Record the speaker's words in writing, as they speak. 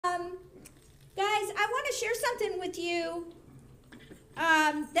I want to share something with you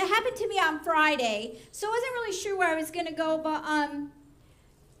that happened to me on Friday. So I wasn't really sure where I was going to go, but I'm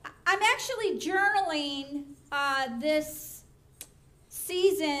actually journaling this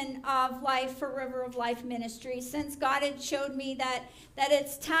season of life for River of Life Ministry, since God had showed me that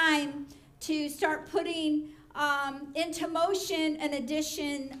it's time to start putting into motion an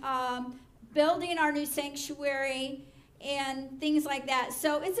addition, building our new sanctuary and things like that.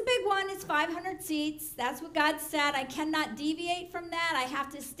 So it's a big one. It's 500 seats. That's what God said. I cannot deviate from that. I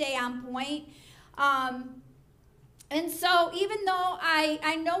have to stay on point. And so even though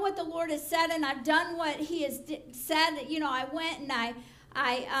I know what the Lord has said and I've done what he has said, I went and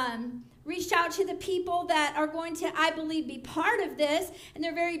I reached out to the people that are going to, I believe, be part of this. And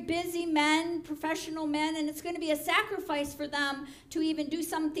they're very busy men, professional men, and it's going to be a sacrifice for them to even do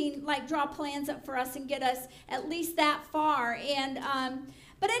something like draw plans up for us and get us at least that far. And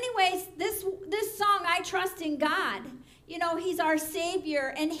but anyways, this song, I Trust in God. He's our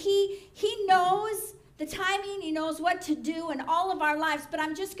Savior, and he knows the timing. He knows what to do in all of our lives. But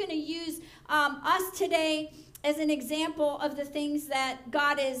I'm just going to use us today as an example of the things that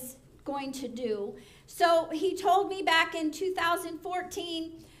God is going to do. So he told me back in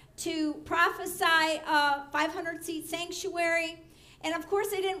 2014 to prophesy a 500-seat sanctuary. And of course,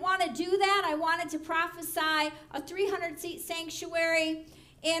 I didn't want to do that. I wanted to prophesy a 300-seat sanctuary.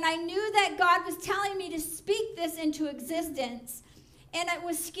 And I knew that God was telling me to speak this into existence. And it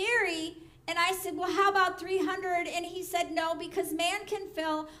was scary. And I said, well, how about 300? And he said, no, because man can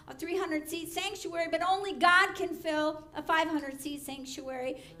fill a 300-seat sanctuary, but only God can fill a 500-seat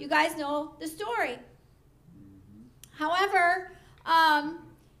sanctuary. You guys know the story. However,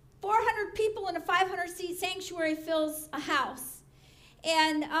 400 people in a 500-seat sanctuary fills a house.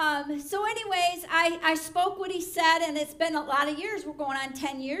 And so anyways, I spoke what he said, and it's been a lot of years. We're going on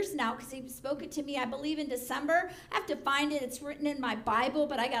 10 years now, because he spoke it to me, I believe, in December. I have to find it. It's written in my Bible,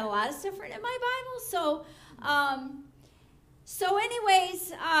 but I got a lot of stuff written in my Bible. So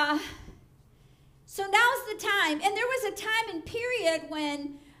anyways, so now's the time. And there was a time and period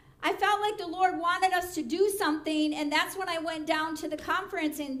when I felt like the Lord wanted us to do something, and that's when I went down to the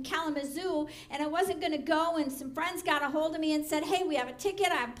conference in Kalamazoo, and I wasn't going to go, and some friends got a hold of me and said, hey, we have a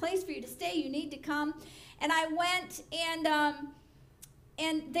ticket, I have a place for you to stay, you need to come. And I went,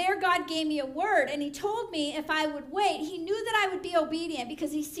 and there God gave me a word, and he told me if I would wait. He knew that I would be obedient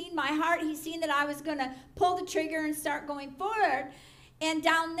because he's seen my heart. He's seen that I was going to pull the trigger and start going forward. And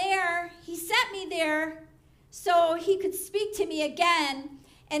down there, he sent me there so he could speak to me again.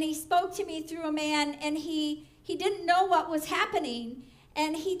 And he spoke to me through a man, and he didn't know what was happening.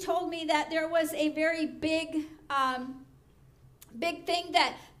 And he told me that there was a very big thing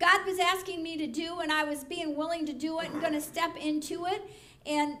that God was asking me to do, and I was being willing to do it and going to step into it,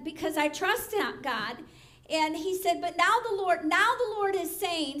 and because I trust God. And he said, but now the Lord is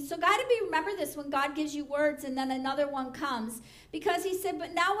saying, so got to remember this when God gives you words and then another one comes. Because he said,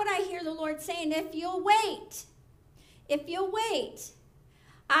 but now what I hear the Lord saying, if you'll wait,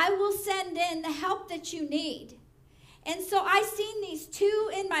 I will send in the help that you need. And so I seen these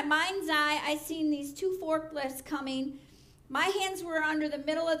two in my mind's eye. I seen these two forklifts coming. My hands were under the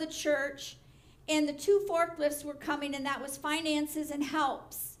middle of the church, and the two forklifts were coming, and that was finances and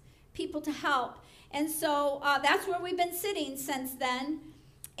helps, people to help. And so that's where we've been sitting since then.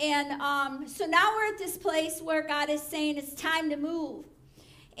 And so now we're at this place where God is saying it's time to move.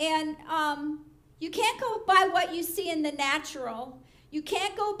 And you can't go by what you see in the natural. You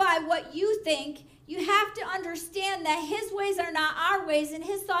can't go by what you think. You have to understand that his ways are not our ways, and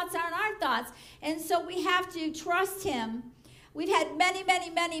his thoughts aren't our thoughts. And so we have to trust him. We've had many, many,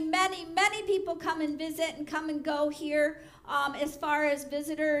 many, many, many people come and visit and come and go here as far as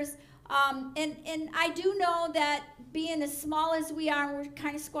visitors. And I do know that being as small as we are, we're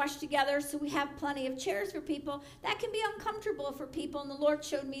kind of squashed together, so we have plenty of chairs for people. That can be uncomfortable for people, and the Lord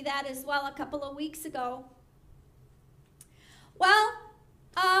showed me that as well a couple of weeks ago. Well,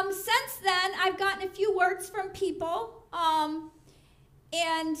 since then, I've gotten a few words from people,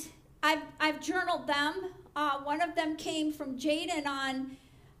 and I've journaled them. One of them came from Jaden on,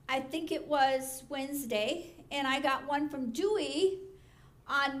 I think it was Wednesday, and I got one from Dewey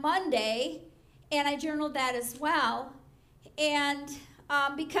on Monday, and I journaled that as well. And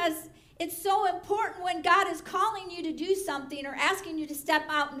because it's so important when God is calling you to do something or asking you to step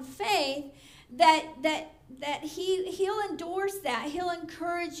out in faith, that he'll endorse that. He'll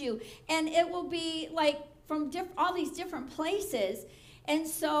encourage you. And it will be like from all these different places. And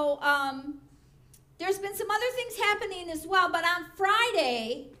so there's been some other things happening as well. But on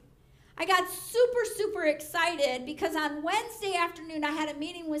Friday, I got super, super excited because on Wednesday afternoon I had a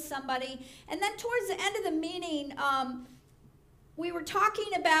meeting with somebody, and then towards the end of the meeting, we were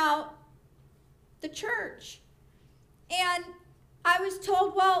talking about the church. And I was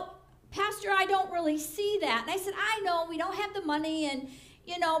told, well, Pastor, I don't really see that. And I said, I know we don't have the money, and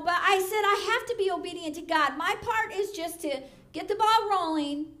but I said I have to be obedient to God. My part is just to get the ball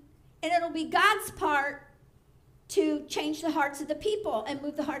rolling, and it'll be God's part to change the hearts of the people and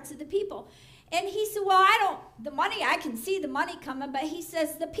move the hearts of the people. And he said, well, the money, I can see the money coming, but he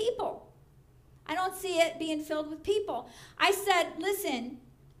says the people. I don't see it being filled with people. I said, listen,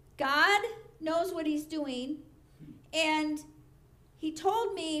 God knows what he's doing, and he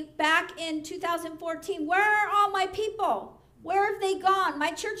told me back in 2014, where are all my people? Where have they gone?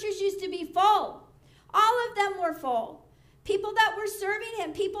 My churches used to be full. All of them were full. People that were serving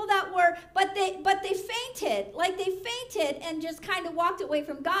him, people that were, but they fainted. Like they fainted and just kind of walked away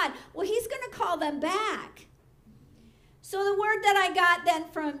from God. Well, he's going to call them back. So the word that I got then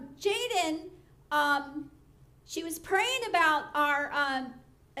from Jaden, she was praying about our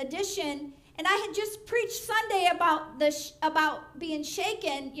addition, and I had just preached Sunday about being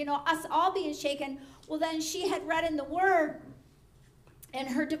shaken, us all being shaken. Well, then she had read in the Word in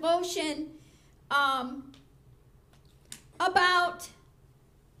her devotion about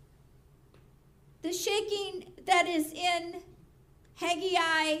the shaking that is in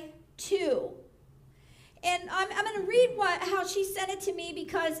Haggai 2. And I'm going to read how she sent it to me,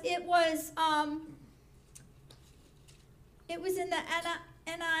 because it was in the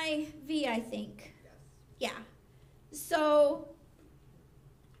NIV, I think. Yes. Yeah. So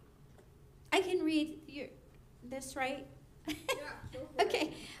I can read this, right? Yeah.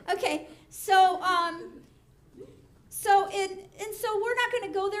 Okay. So we're not going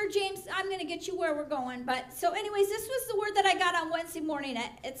to go there, James. I'm going to get you where we're going. But so anyways, this was the word that I got on Wednesday morning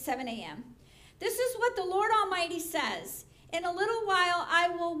at 7 a.m. This is what the Lord Almighty says. In a little while I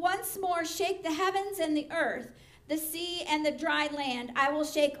will once more shake the heavens and the earth, the sea and the dry land. I will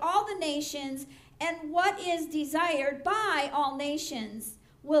shake all the nations, and what is desired by all nations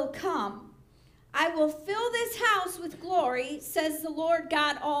will come. I will fill this house with glory, says the Lord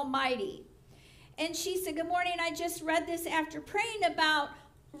God Almighty. And she said, good morning. I just read this after praying about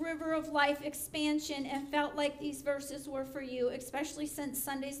River of Life expansion and felt like these verses were for you, especially since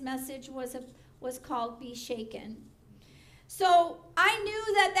Sunday's message was called Be Shaken. So I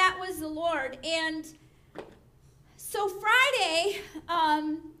knew that was the Lord. And so Friday,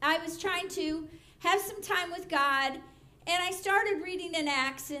 I was trying to have some time with God, and I started reading in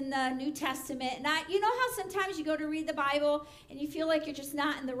Acts in the New Testament. And you know how sometimes you go to read the Bible and you feel like you're just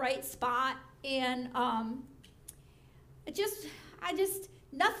not in the right spot? And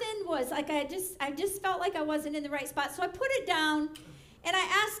nothing was, like I just felt like I wasn't in the right spot. So I put it down, and I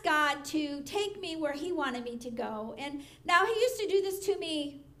asked God to take me where he wanted me to go. And now he used to do this to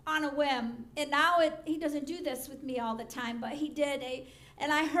me on a whim, and now he doesn't do this with me all the time, but he did.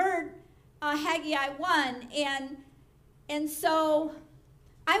 And I heard Haggai 1, and so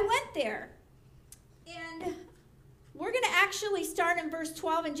I went there. And we're going to actually start in verse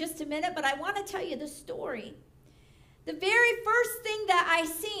 12 in just a minute, but I want to tell you the story. The very first thing that I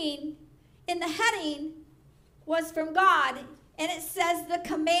seen in the heading was from God, and it says the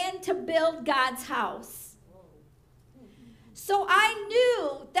command to build God's house. So I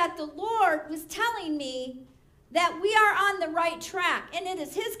knew that the Lord was telling me that we are on the right track, and it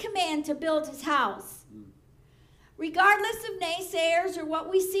is his command to build his house. Regardless of naysayers or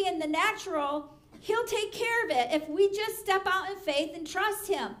what we see in the natural, he'll take care of it if we just step out in faith and trust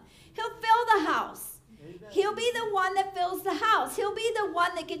him. He'll fill the house. Amen. He'll be the one that fills the house. He'll be the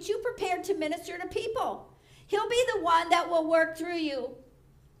one that gets you prepared to minister to people. He'll be the one that will work through you.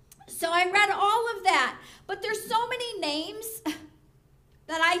 So I read all of that. But there's so many names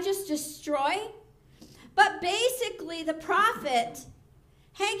that I just destroy. But basically, the prophet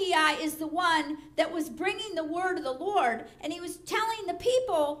Haggai is the one that was bringing the word of the Lord. And he was telling the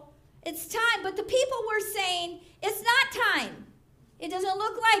people, it's time. But the people were saying, it's not time. It doesn't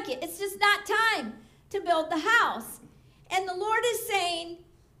look like it. It's just not time to build the house. And the Lord is saying,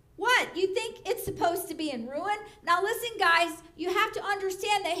 what? You think it's supposed to be in ruin? Now listen, guys, you have to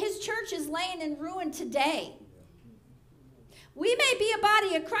understand that his church is laying in ruin today. We may be a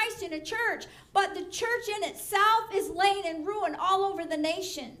body of Christ in a church, but the church in itself is laying in ruin all over the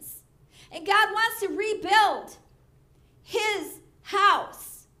nations. And God wants to rebuild his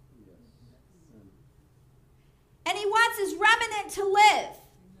house. And he wants his remnant to live.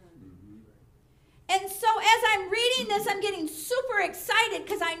 And so as I'm reading this, I'm getting super excited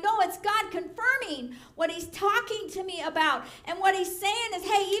because I know it's God confirming what he's talking to me about. And what he's saying is,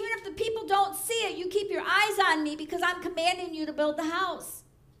 hey, even if the people don't see it, you keep your eyes on me because I'm commanding you to build the house.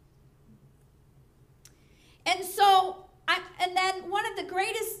 And so, and then one of the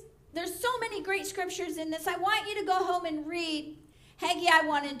greatest, there's so many great scriptures in this. I want you to go home and read Haggai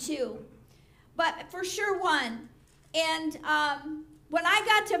 1 and 2. But for sure 1. And when I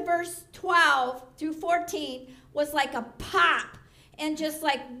got to verse 12 through 14, was like a pop. And just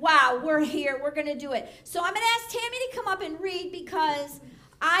like, wow, we're here. We're going to do it. So I'm going to ask Tammy to come up and read because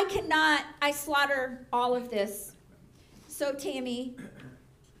I slaughter all of this. So Tammy,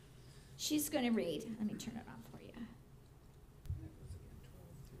 she's going to read. Let me turn it on for you.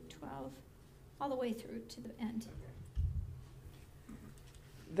 12, all the way through to the end.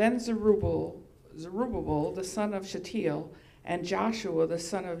 Then Zerubbabel, the son of Shealtiel, and Joshua, the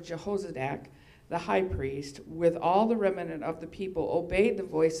son of Jehozadak, the high priest, with all the remnant of the people, obeyed the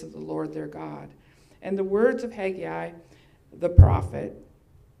voice of the Lord their God, and the words of Haggai the prophet,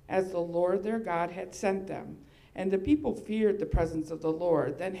 as the Lord their God had sent them. And the people feared the presence of the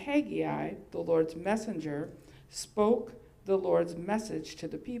Lord. Then Haggai, the Lord's messenger, spoke the Lord's message to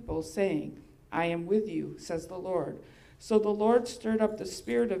the people, saying, I am with you, says the Lord. So the Lord stirred up the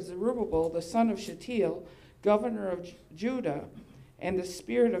spirit of Zerubbabel, the son of Shealtiel, governor of Judah, and the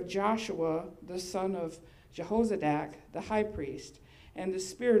spirit of Joshua, the son of Jehozadak, the high priest, and the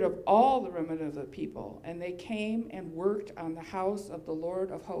spirit of all the remnant of the people. And they came and worked on the house of the Lord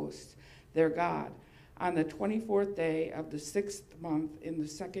of hosts, their God, on the 24th day of the 6th month in the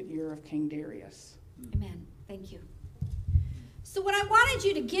 2nd year of King Darius. Amen. Thank you. So what I wanted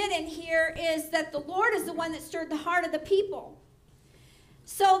you to get in here is that the Lord is the one that stirred the heart of the people.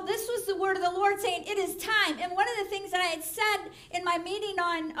 So this was the word of the Lord saying, it is time. And one of the things that I had said in my meeting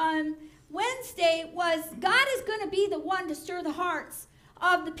on Wednesday was, God is going to be the one to stir the hearts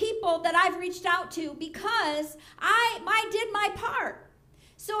of the people that I've reached out to because I did my part.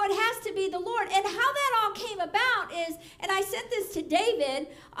 So it has to be the Lord. And how that all came about is, and I sent this to David,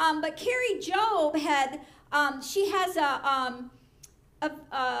 but Carrie Job had, she has a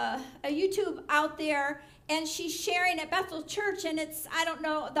YouTube out there, and she's sharing at Bethel Church, and it's, I don't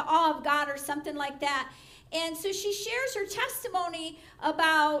know, the awe of God or something like that. And so she shares her testimony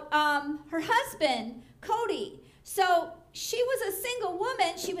about her husband, Cody. So she was a single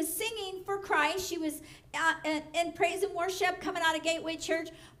woman. She was singing for Christ. She was in praise and worship coming out of Gateway Church.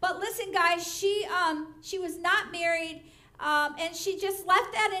 But listen, guys, she was not married, and she just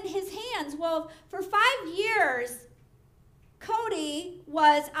left that in his hands. Well, for 5 years, Cody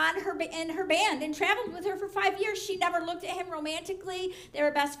was in her band and traveled with her for 5 years. She never looked at him romantically. They were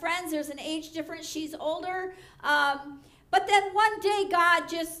best friends. There's an age difference. She's older. But then one day, God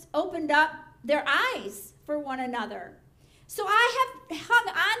just opened up their eyes for one another. So I have hung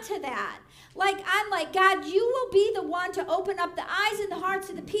on to that. I'm like, God, you will be the one to open up the eyes and the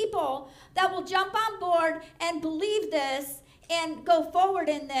hearts of the people that will jump on board and believe this and go forward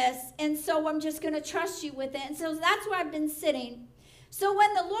in this. And so I'm just going to trust you with it. And so that's where I've been sitting. So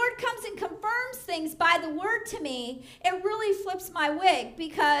when the Lord comes and confirms things by the word to me, it really flips my wig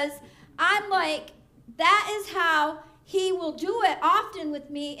because I'm like, that is how he will do it often with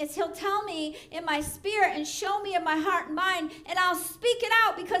me, is he'll tell me in my spirit and show me in my heart and mind, and I'll speak it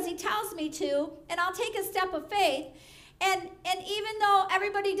out because he tells me to, and I'll take a step of faith. And even though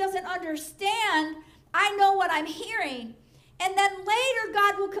everybody doesn't understand, I know what I'm hearing. And then later,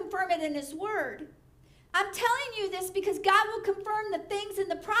 God will confirm it in his word. I'm telling you this because God will confirm the things and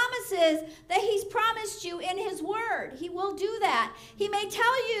the promises that he's promised you in his word. He will do that. He may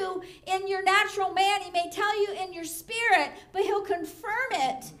tell you in your natural man, he may tell you in your spirit, but he'll confirm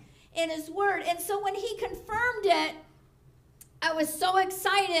it in his word. And so when he confirmed it, I was so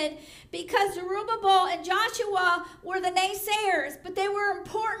excited because Zerubbabel and Joshua were the naysayers, but they were an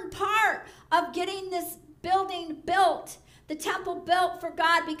important part of getting this building built. The temple built for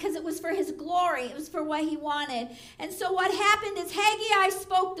God because it was for his glory. It was for what he wanted. And so what happened is Haggai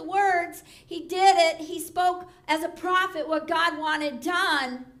spoke the words. He did it. He spoke as a prophet what God wanted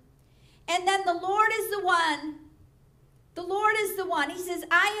done. And then the Lord is the one. The Lord is the one. He says,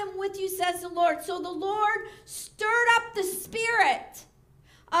 I am with you, says the Lord. So the Lord stirred up the spirit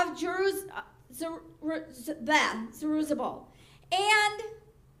of Zerubbabel and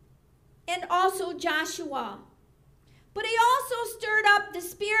also Joshua. But he also stirred up the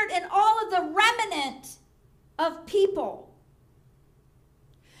spirit in all of the remnant of people.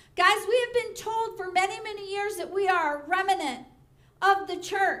 Guys, we have been told for many, many years that we are a remnant of the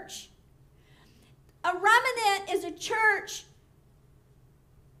church. A remnant is a church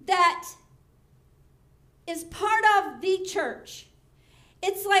that is part of the church.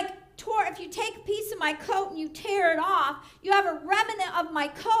 It's like if you take a piece of my coat and you tear it off, you have a remnant of my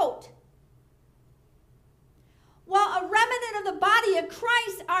coat. Well, a remnant of the body of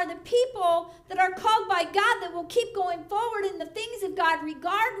Christ are the people that are called by God that will keep going forward in the things of God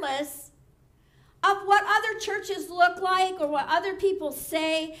regardless of what other churches look like or what other people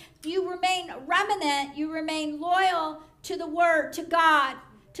say. You remain remnant. You remain loyal to the Word, to God,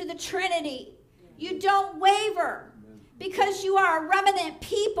 to the Trinity. You don't waver because you are a remnant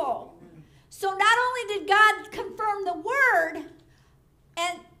people. So not only did God confirm the Word,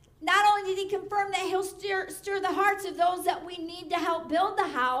 and not only did he confirm that he'll stir the hearts of those that we need to help build the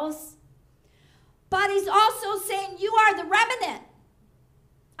house, but he's also saying, you are the remnant.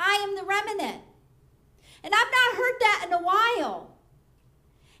 I am the remnant. And I've not heard that in a while.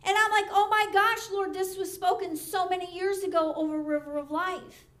 And I'm like, oh my gosh, Lord, this was spoken so many years ago over River of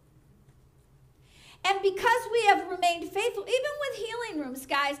Life. And because we have remained faithful, even with healing rooms,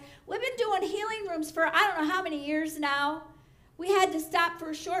 guys, we've been doing healing rooms for I don't know how many years now. We had to stop for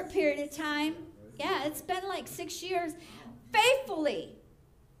a short period of time. Yeah, it's been like 6 years. Faithfully.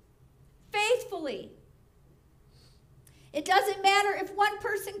 Faithfully. It doesn't matter if one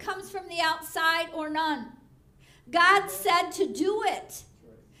person comes from the outside or none. God said to do it.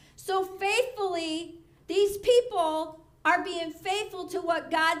 So faithfully, these people are being faithful to what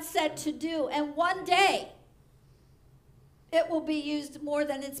God said to do. And one day, it will be used more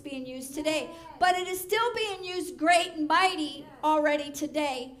than it's being used today. But it is still being used great and mighty already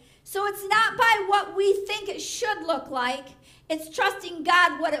today. So it's not by what we think it should look like. It's trusting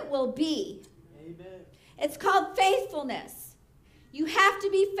God what it will be. Amen. It's called faithfulness. You have to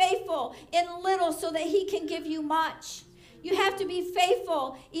be faithful in little so that he can give you much. You have to be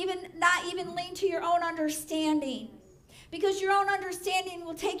faithful, not even lean to your own understanding. Because your own understanding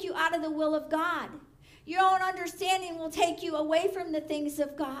will take you out of the will of God. Your own understanding will take you away from the things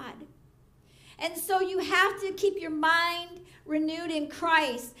of God. And so you have to keep your mind renewed in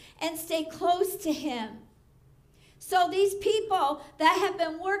Christ and stay close to him. So these people that have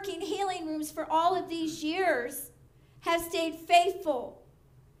been working healing rooms for all of these years have stayed faithful.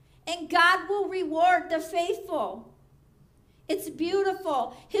 And God will reward the faithful. It's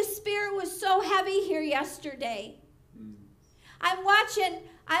beautiful. His spirit was so heavy here yesterday. I'm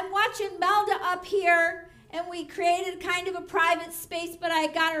watching Melda up here, and we created kind of a private space, but I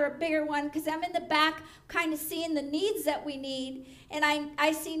got her a bigger one because I'm in the back kind of seeing the needs that we need. And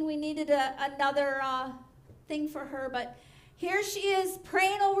I seen we needed another thing for her. But here she is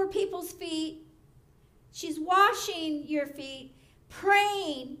praying over people's feet. She's washing your feet,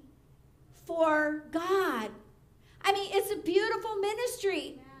 praying for God. I mean, it's a beautiful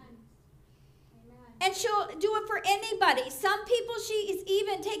ministry. And she'll do it for anybody. Some people she is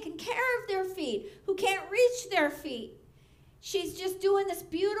even taking care of their feet who can't reach their feet. She's just doing this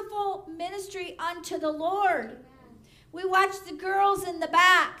beautiful ministry unto the Lord. Amen. We watch the girls in the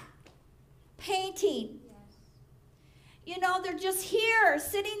back painting. Yes. You know, they're just here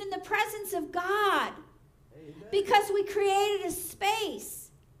sitting in the presence of God. Amen. Because we created a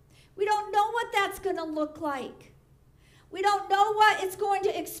space. We don't know what that's going to look like. We don't know what it's going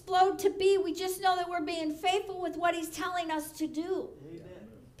to explode to be. We just know that we're being faithful with what he's telling us to do. Amen.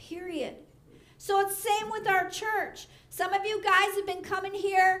 Period. So it's same with our church. Some of you guys have been coming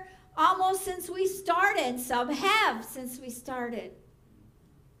here almost since we started. Some have since we started.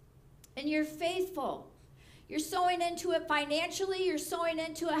 And you're faithful. You're sowing into it financially. You're sowing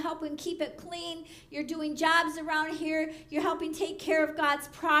into it, helping keep it clean. You're doing jobs around here. You're helping take care of God's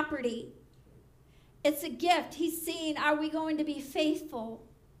property. It's a gift. He's seeing, are we going to be faithful?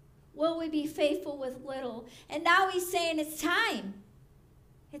 Will we be faithful with little? And now he's saying it's time.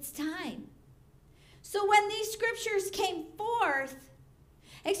 It's time. So when these scriptures came forth,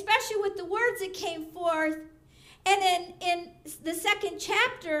 especially with the words that came forth, and in the second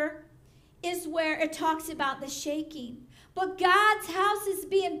chapter is where it talks about the shaking. But God's house is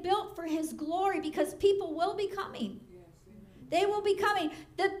being built for his glory because people will be coming. They will be coming.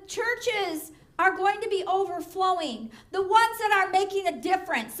 The churches are going to be overflowing. The ones that are making a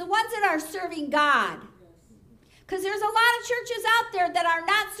difference. The ones that are serving God. Because there's a lot of churches out there that are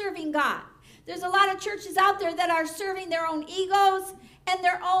not serving God. There's a lot of churches out there that are serving their own egos and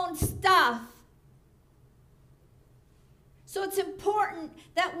their own stuff. So it's important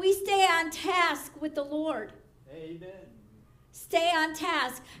that we stay on task with the Lord. Amen. Stay on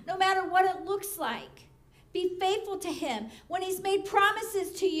task, no matter what it looks like. Be faithful to him. When he's made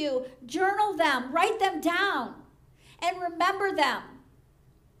promises to you, journal them, write them down, and remember them.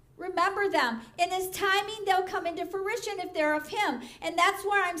 Remember them. In his timing, they'll come into fruition if they're of him. And that's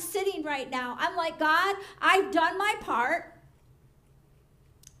where I'm sitting right now. I'm like, God, I've done my part.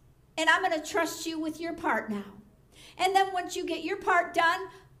 And I'm going to trust you with your part now. And then once you get your part done,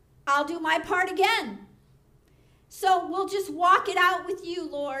 I'll do my part again. So we'll just walk it out with you,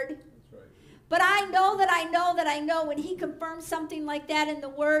 Lord. That's right. But I know that I know that I know when he confirms something like that in the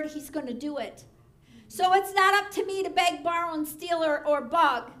word, he's going to do it. So it's not up to me to beg, borrow, and steal or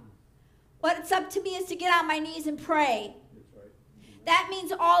bug. What it's up to me is to get on my knees and pray. That's right. That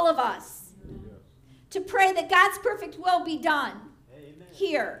means all of us. Yes. To pray that God's perfect will be done. Amen.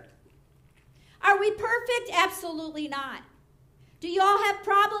 Here. Are we perfect? Absolutely not. Do you all have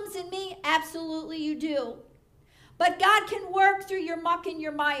problems in me? Absolutely you do. But God can work through your muck and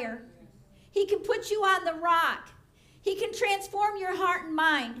your mire. He can put you on the rock. He can transform your heart and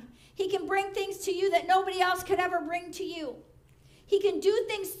mind. He can bring things to you that nobody else could ever bring to you. He can do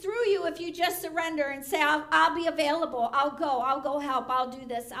things through you if you just surrender and say, I'll be available. I'll go help. I'll do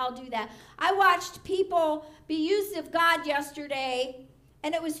this. I'll do that. I watched people be used of God yesterday,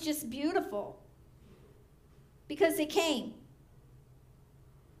 and it was just beautiful because they came.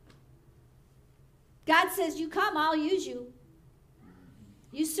 God says, you come, I'll use you.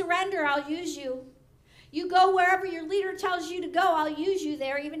 You surrender, I'll use you. You go wherever your leader tells you to go, I'll use you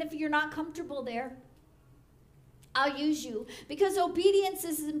there, even if you're not comfortable there. I'll use you. Because obedience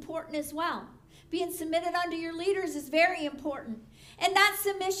is important as well. Being submitted unto your leaders is very important. And that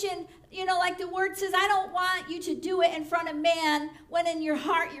submission, like the word says, I don't want you to do it in front of man when in your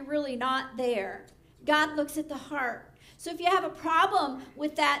heart you're really not there. God looks at the heart. So if you have a problem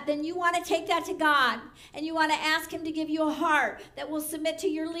with that, then you want to take that to God. And you want to ask him to give you a heart that will submit to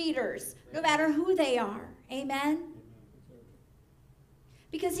your leaders, no matter who they are. Amen?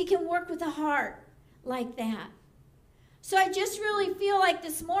 Because he can work with a heart like that. So I just really feel like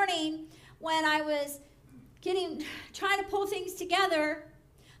this morning when I was trying to pull things together,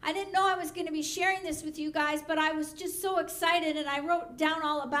 I didn't know I was going to be sharing this with you guys, but I was just so excited, and I wrote down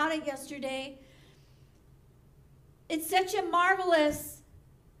all about it yesterday. It's such a marvelous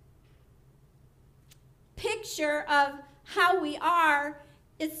picture of how we are.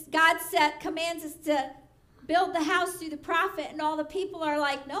 It's God commands us to build the house through the prophet, and all the people are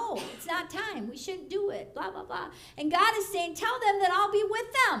like, no, it's not time. We shouldn't do it, blah, blah, blah. And God is saying, tell them that I'll be with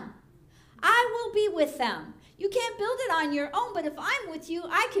them. I will be with them. You can't build it on your own, but if I'm with you,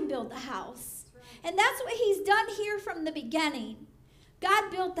 I can build the house. And that's what he's done here from the beginning.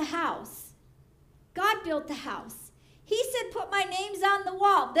 God built the house. God built the house. He said, put my names on the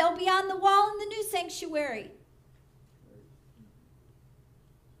wall. They'll be on the wall in the new sanctuary.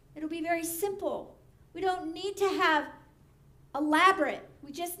 It'll be very simple. We don't need to have elaborate.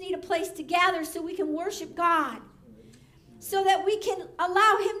 We just need a place to gather so we can worship God. So that we can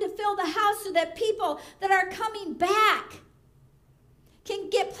allow him to fill the house so that people that are coming back can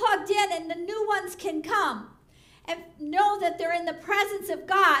get plugged in and the new ones can come and know that they're in the presence of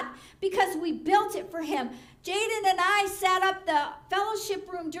God because we built it for him. Jaden and I set up the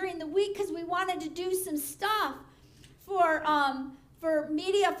fellowship room during the week because we wanted to do some stuff for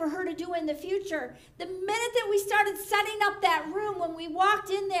media for her to do in the future. The minute that we started setting up that room, when we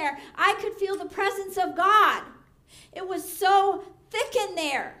walked in there, I could feel the presence of God. It was so thick in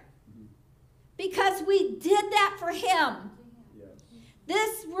there because we did that for him. Yes.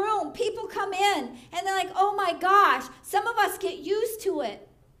 This room, people come in and they're like, oh my gosh, some of us get used to it.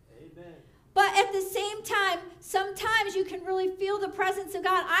 Amen. But at the same time, sometimes you can really feel the presence of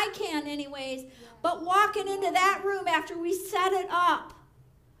God. I can anyways. But walking into that room after we set it up,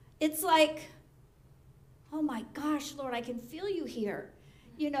 it's like, oh my gosh, Lord, I can feel you here.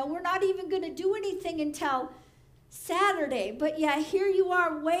 We're not even going to do anything until Saturday. But yeah, here you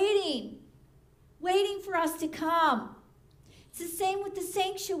are waiting for us to come. It's the same with the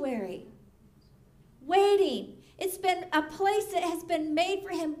sanctuary. Waiting. It's been a place that has been made for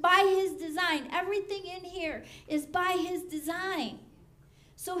him by his design. Everything in here is by his design.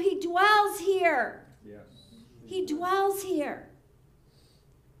 So he dwells here. Yes. He dwells here.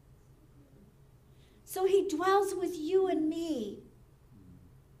 So he dwells with you and me.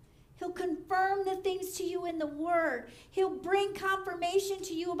 He'll confirm the things to you in the word. He'll bring confirmation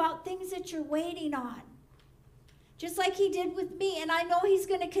to you about things that you're waiting on. Just like he did with me. And I know he's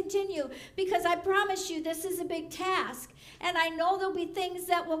going to continue because I promise you this is a big task. And I know there'll be things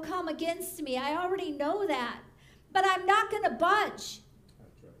that will come against me. I already know that. But I'm not going to budge.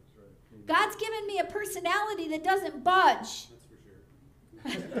 That's right. That's right. God's given me a personality that doesn't budge.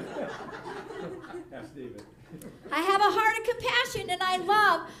 That's for sure. Ask David. I have a heart of compassion and I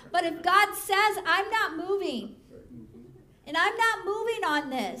love, but if God says, I'm not moving And I'm not moving on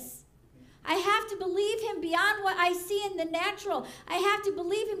this. I have to believe him beyond what I see in the natural. I have to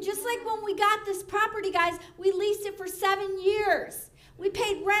believe him. Just like when we got this property, guys, we leased it for 7 years. We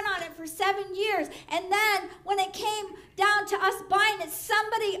paid rent on it for 7 years. And then when it came down to us buying it,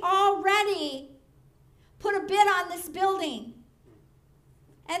 somebody already put a bid on this building.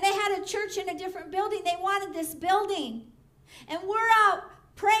 And they had a church in a different building. They wanted this building. And we're out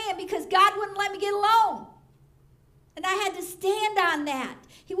praying because God wouldn't let me get a loan. And I had to stand on that.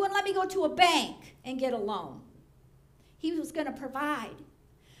 He wouldn't let me go to a bank and get a loan. He was going to provide.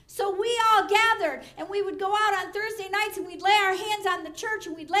 So we all gathered, and we would go out on Thursday nights, and we'd lay our hands on the church,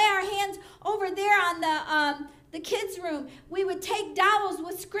 and we'd lay our hands over there on the kids' room. We would take dowels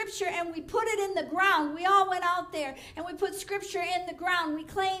with scripture, and we put it in the ground. We all went out there, and we put scripture in the ground. We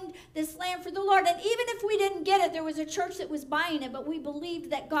claimed this land for the Lord. And even if we didn't get it, there was a church that was buying it, but we believed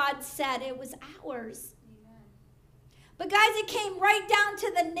that God said it was ours. Amen. But guys, it came right down to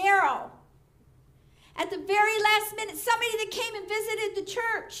the narrow. At the very last minute, somebody that came and visited the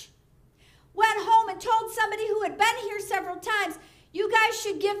church went home and told somebody who had been here several times, you guys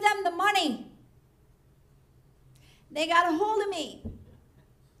should give them the money. They got a hold of me.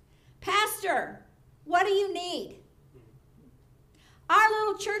 Pastor, what do you need? Our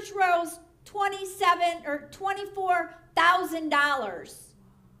little church rose $24,000.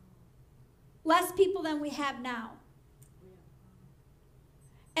 Less people than we have now.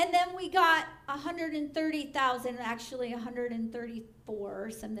 And then we got 130,000, actually 134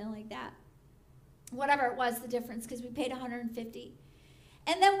 or something like that. Whatever it was, the difference, because we paid 150.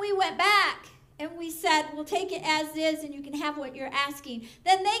 And then we went back and we said, we'll take it as is and you can have what you're asking.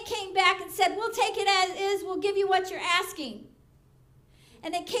 Then they came back and said, we'll take it as is, we'll give you what you're asking.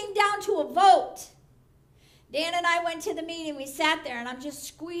 And it came down to a vote. Dan and I went to the meeting, we sat there, and I'm just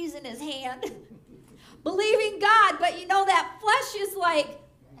squeezing his hand, believing God, but you know that flesh is like,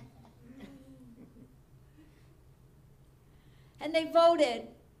 and they voted,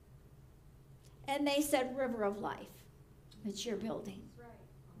 and they said, River of Life. It's your building. Right.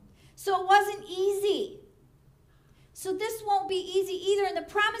 So it wasn't easy. So this won't be easy either. And the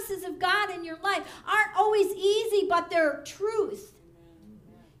promises of God in your life aren't always easy, but they're truth.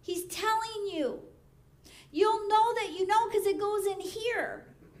 Amen. He's telling you. You'll know that you know because it goes in here.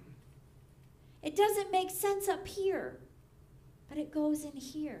 It doesn't make sense up here, but it goes in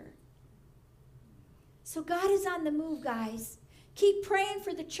here. So God is on the move, guys. Keep praying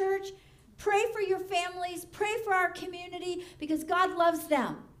for the church. Pray for your families. Pray for our community because God loves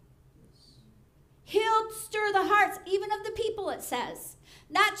them. He'll stir the hearts, even of the people, it says.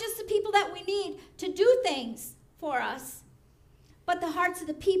 Not just the people that we need to do things for us, but the hearts of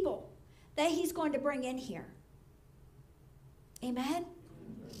the people that he's going to bring in here. Amen? Amen.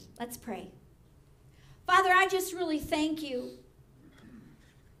 Let's pray. Father, I just really thank you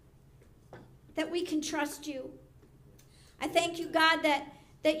that we can trust you. I thank you, God,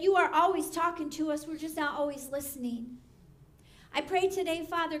 that you are always talking to us. We're just not always listening. I pray today,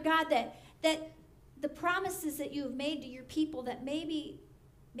 Father God, that the promises that you have made to your people that maybe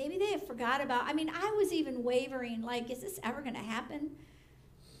they have forgot about. I mean, I was even wavering, like, is this ever going to happen?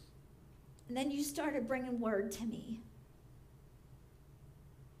 And then you started bringing word to me.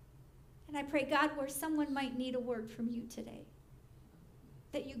 And I pray, God, where someone might need a word from you today,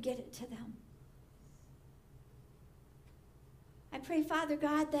 that you get it to them. I pray, Father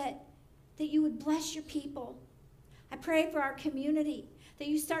God, that you would bless your people. I pray for our community, that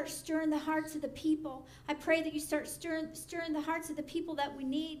you start stirring the hearts of the people. I pray that you start stirring the hearts of the people that we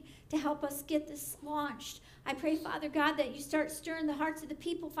need to help us get this launched. I pray, Father God, that you start stirring the hearts of the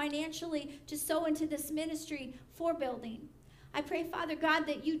people financially to sow into this ministry for building. I pray, Father God,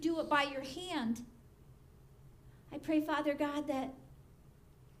 that you do it by your hand. I pray, Father God,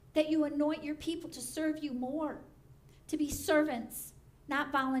 that you anoint your people to serve you more, to be servants,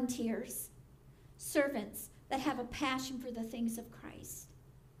 not volunteers. Servants that have a passion for the things of Christ.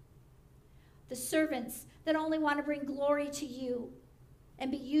 The servants that only want to bring glory to you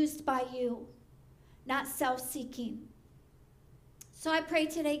and be used by you, not self-seeking. So I pray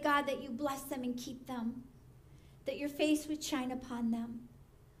today, God, that you bless them and keep them, that your face would shine upon them.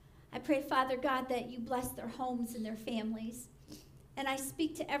 I pray, Father God, that you bless their homes and their families. And I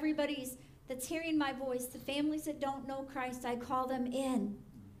speak to everybody that's hearing my voice, the families that don't know Christ, I call them in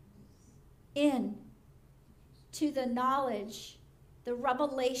to the knowledge, the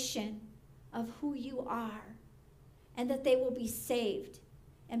revelation of who you are, and that they will be saved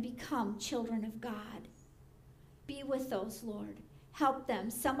and become children of God. Be with those, Lord, Help them.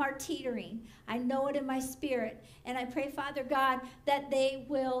 Some are teetering. I know it in my spirit. And I pray, Father God, that they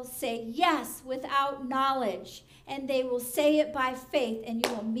will say yes without knowledge. And they will say it by faith. And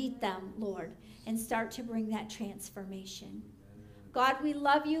you will meet them, Lord, and start to bring that transformation. God, we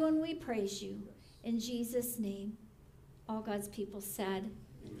love you and we praise you. In Jesus' name, all God's people said,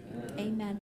 amen.